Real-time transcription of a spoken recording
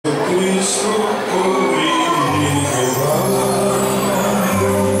Cristo comigo vai.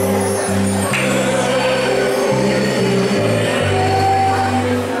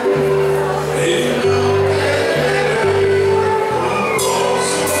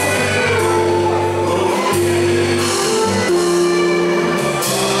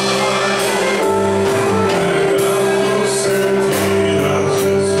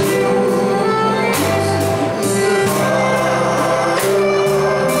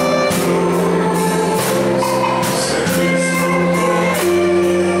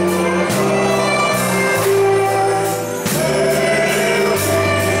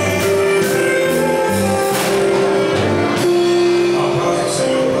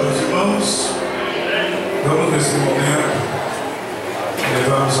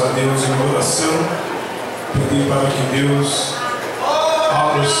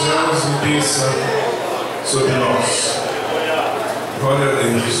 Sobre nós. Glória a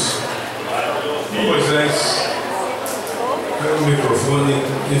Deus. Moisés, pega o microfone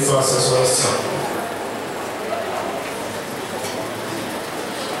e faça a sua oração.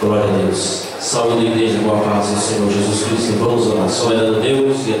 Glória a Deus. Saúde a igreja com a paz do Senhor Jesus Cristo. Vamos orar. Soberano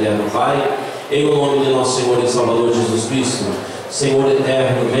Deus e eterno Pai, em nome de nosso Senhor e Salvador Jesus Cristo. Senhor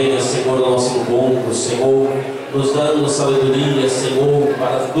eterno, venha, Senhor, ao nosso encontro, Senhor, nos dando sabedoria, Senhor,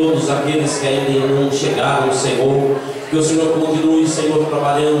 para todos aqueles que ainda não chegaram, Senhor. Que o Senhor continue, Senhor,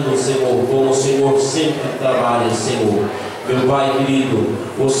 trabalhando, Senhor, como o Senhor sempre trabalha, Senhor. Meu Pai querido,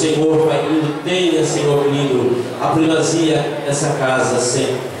 o Senhor, Pai querido, tenha, Senhor querido, a primazia dessa casa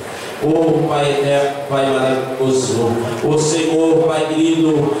sempre. Oh Pai eterno, Pai maravilhoso, o Senhor, Pai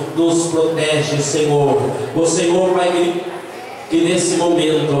querido, nos protege, Senhor. O Senhor, Pai querido, que nesse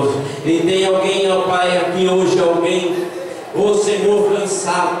momento, e tem alguém, ó Pai, aqui hoje, alguém, ó Senhor,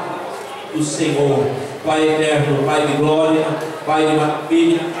 cansado do Senhor, Pai eterno, Pai de glória, Pai de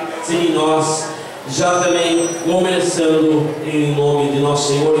maravilha, sim, nós, já também começando em nome de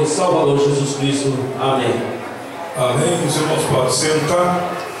nosso Senhor e Salvador Jesus Cristo. Amém. Amém. Os irmãos podem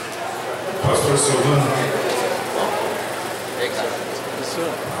sentar. Pastor Silvano.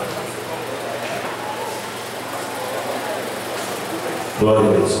 Glória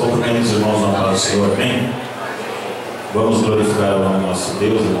a Deus. Cumprimento os irmãos na paz do Senhor. Amém. Vamos glorificar o nome do nosso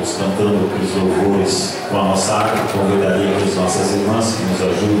Deus. Vamos cantando os louvores com a nossa harpa. Convidaria as nossas irmãs que nos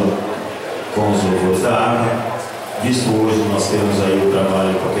ajudam com os louvores da harpa. Visto hoje nós temos aí o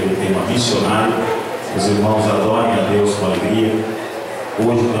trabalho com aquele tema missionário. Os irmãos adorem a Deus com alegria.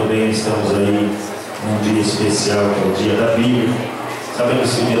 Hoje também estamos aí num dia especial, que é o dia da Bíblia.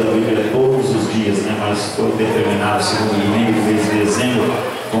 Sabemos que o dia da Bíblia é todos os dias, né? Mas foi determinado segundo o domingo, mês de dezembro,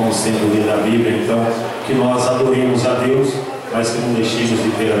 como sendo o dia da Bíblia. Então, que nós adoremos a Deus, mas que não deixemos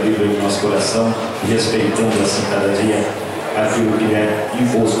de ter a Bíblia no nosso coração e respeitando assim cada dia aquilo que é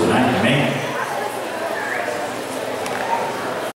imposto, né? Amém?